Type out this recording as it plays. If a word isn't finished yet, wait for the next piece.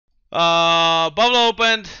Bubble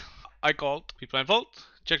opened. I called. He blind fold.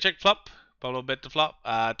 Check, check, flop. Bubble bet the flop.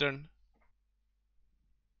 Turn.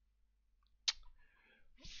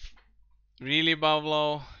 Really,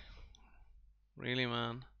 Pablo? Really,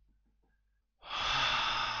 man?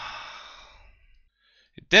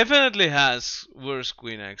 It definitely has worse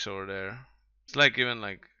queen X over there. It's like even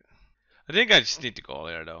like. I think I just need to call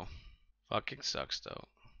here though. Fucking sucks though.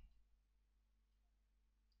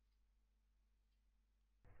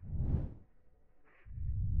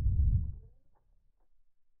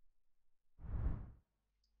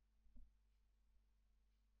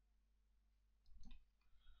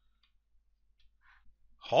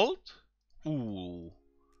 Hold? Ooh.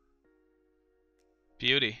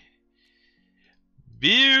 Beauty.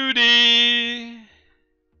 Beauty!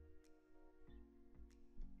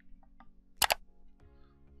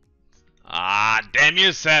 Ah, damn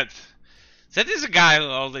you, Seth. Seth is a guy who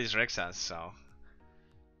always wrecks us, so.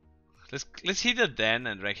 Let's hit it then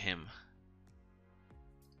and wreck him.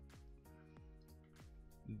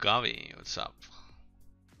 Gavi, what's up?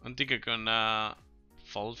 I don't think I can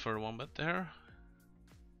fold for one bet there.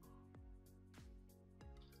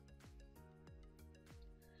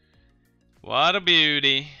 What a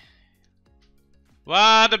beauty.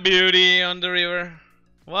 What a beauty on the river.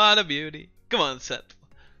 What a beauty. Come on, Seth.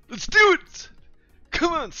 Let's do it!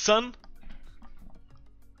 Come on, son.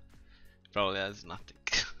 Probably has nothing.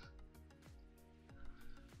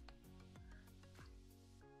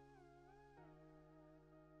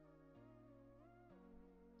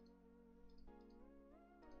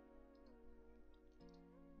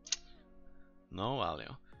 No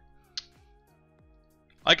value.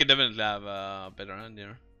 I could definitely have a better hand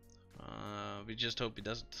here. We just hope he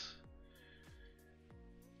doesn't.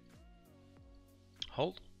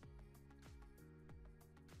 Hold.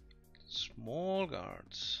 Small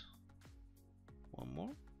guards. One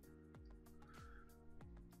more.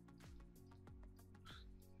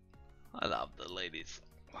 I love the ladies.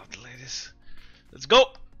 Love the ladies. Let's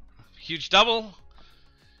go. Huge double.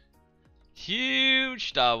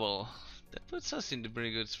 Huge double. That puts us in the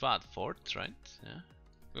pretty good spot. Fourth, right? Yeah.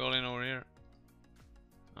 We're all in over here.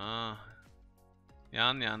 Jan.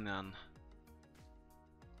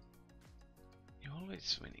 You're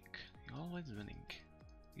always winning. You're always winning.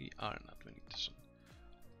 We are not winning this one.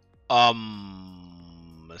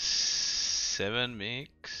 7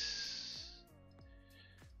 mix.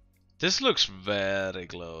 This looks very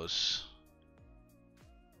close.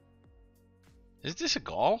 Is this a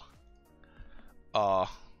call?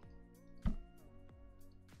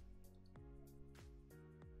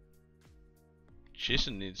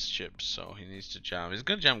 Jason needs chips, so he needs to jam. He's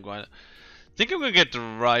gonna jam quite. I think I'm gonna get the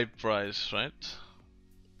right price, right?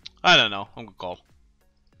 I don't know. I'm gonna call.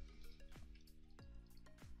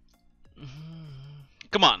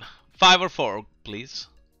 Come on, 5 or 4, please.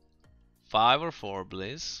 5 or 4,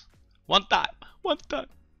 please. One time.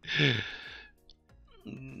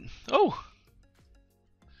 Oh,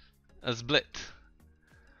 a split.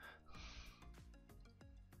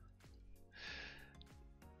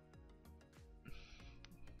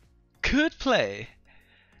 Good play.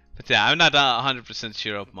 But yeah, I'm not 100%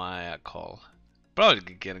 sure of my call. Probably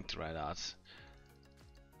getting to right odds.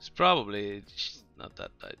 It's probably not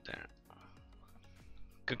that tight there.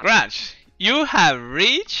 Congrats! You have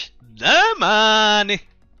reached the money.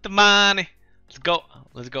 The money. Let's go.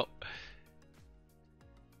 Let's go.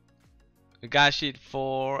 We got sheet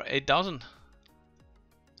for 8,000.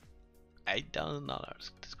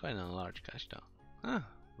 $8,000. That's quite a large cash though. Huh?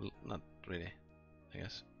 Not really, I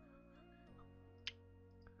guess.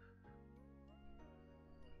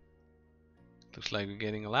 Looks like we're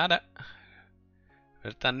getting a ladder.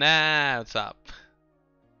 Vertana, what's up?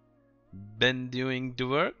 Been doing the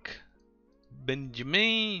work?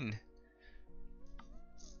 Benjamin!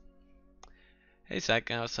 Hey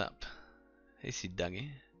Saka, what's up? Hey C Dougie.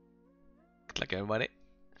 Good luck everybody.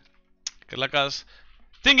 Good luck us.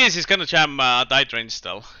 Thing is, he's gonna jam tight range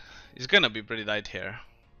still. He's gonna be pretty tight here.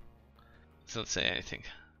 Let's not say anything.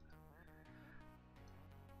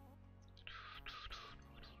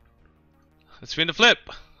 Let's win the flip.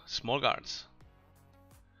 Small guards.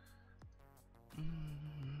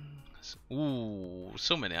 Ooh,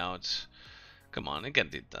 so many outs. Come on, I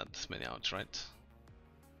can't do that. This many outs, right?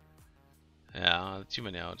 Yeah, too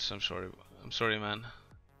many outs. I'm sorry. I'm sorry, man.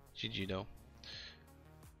 GG though.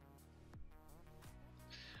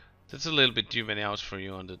 That's a little bit too many outs for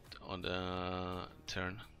you on the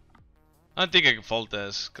turn. I don't think I can fold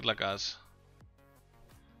this. Good luck, guys.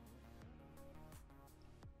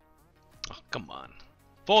 Oh, come on.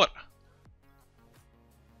 4.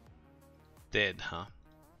 Dead, huh?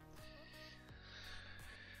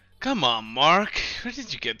 Come on, Mark. Where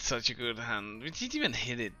did you get such a good hand? We didn't even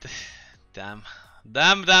hit it. Damn.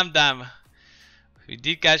 Damn, damn, damn. We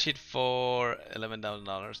did cash it for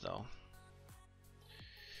 $11,000 though.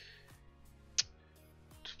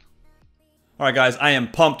 Alright guys, I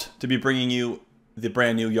am pumped to be bringing you the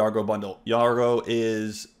brand new Jargo bundle. Jargo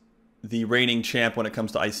is the reigning champ when it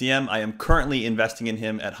comes to ICM. I am currently investing in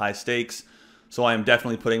him at high stakes, so I am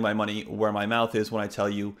definitely putting my money where my mouth is when I tell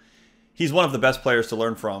you he's one of the best players to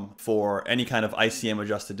learn from for any kind of ICM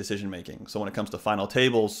adjusted decision making. So when it comes to final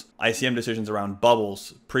tables, ICM decisions around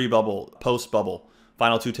bubbles, pre-bubble, post-bubble,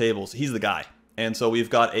 final two tables, he's the guy. And so we've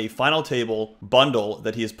got a final table bundle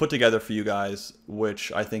that he has put together for you guys,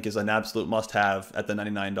 which I think is an absolute must-have at the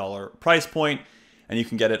 $99 price point, and you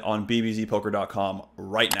can get it on bbzpoker.com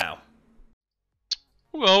right now.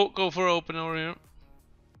 Well, go for open over here.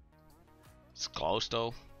 It's close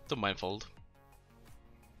though. Don't mind fold.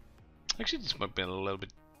 Actually, this might be a little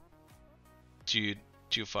bit too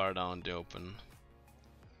far down the open.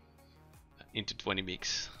 Into 20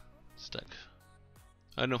 bigs. Stack.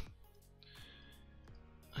 I don't know.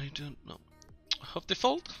 I don't know. Hope they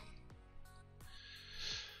fold.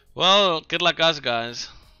 Well, good luck us guys.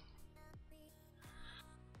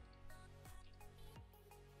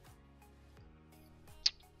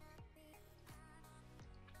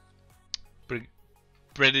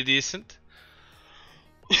 Pretty decent.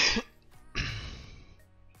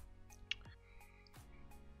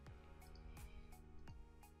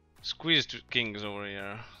 Squeeze two kings over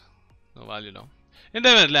here. No value though. And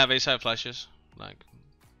definitely have ace high flushes. Like,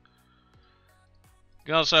 you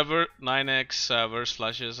can also have 9x verse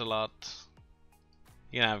flushes a lot.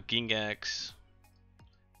 You can have king x.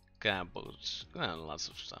 You can have boots. You can have lots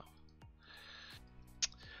of stuff.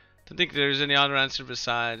 Don't think there's any other answer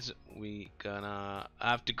besides we gonna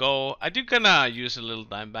have to go. I do gonna use a little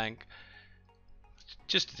dime bank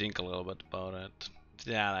just to think a little bit about it.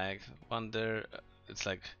 Yeah, like wonder. It's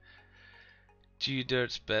like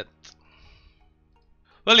G-dirt's bet.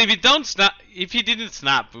 Well, if he don't snap, if he didn't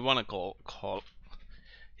snap, we wanna call.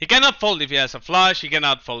 He cannot fold if he has a flush. He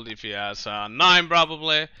cannot fold if he has a 9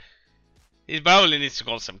 probably. He probably needs to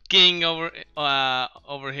call some king over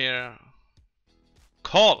here.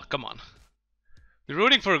 Call, come on. We're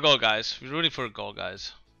rooting for a goal, guys. We're rooting for a goal,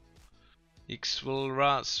 guys. X will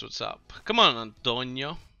Russ, what's up? Come on,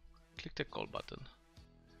 Antonio. Click the call button.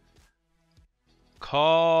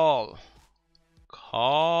 Call.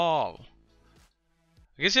 Call.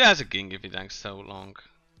 I guess he has a king if he tanks so long.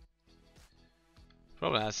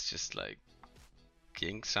 Probably has just like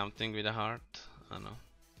king something with a heart. I don't know.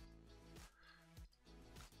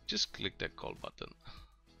 Just click that call button.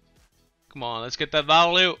 Come on, let's get that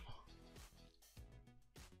value.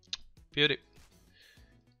 Beauty.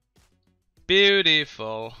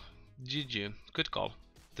 Beautiful. GG. Good call.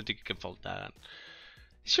 Don't think you can fold that.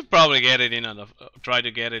 You should probably get it in on the try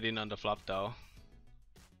to get it in on the flop though.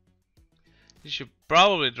 You should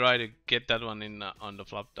probably try to get that one in on the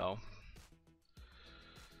flop though.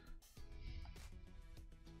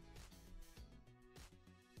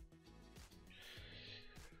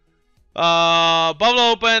 Bubble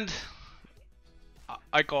opened.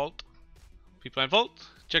 I called. People and fold.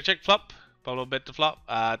 Check, check, flop. Pablo bet the flop.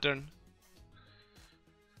 Turn.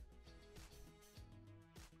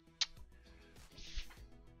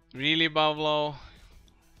 Really, Pablo?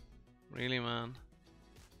 Really, man?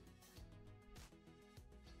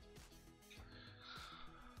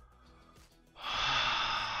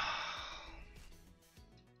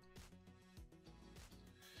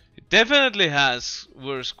 It definitely has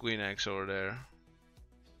worse queen X over there.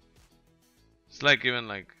 It's like even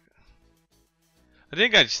like. I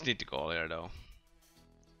think I just need to call here though.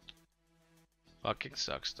 Fucking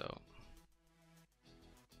sucks though.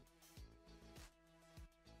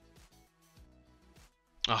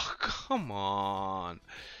 Oh, come on.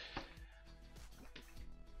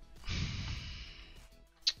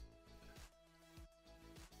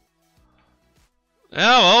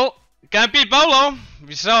 Yeah, well, can't beat Paulo.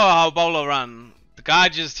 We saw how Paulo ran. The guy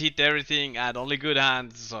just hit everything, had only good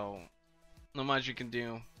hands, so not much you can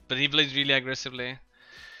do. But he plays really aggressively.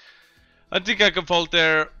 I think I can fold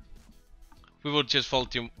there. We would just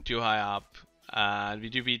fold too high up. And we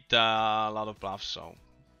do beat a lot of bluffs, so.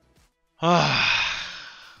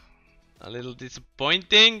 A little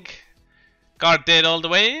disappointing. Card dead all the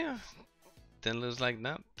way. Then lose like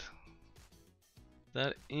that.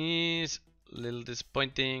 That is a little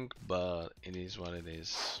disappointing, but it is what it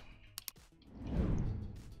is.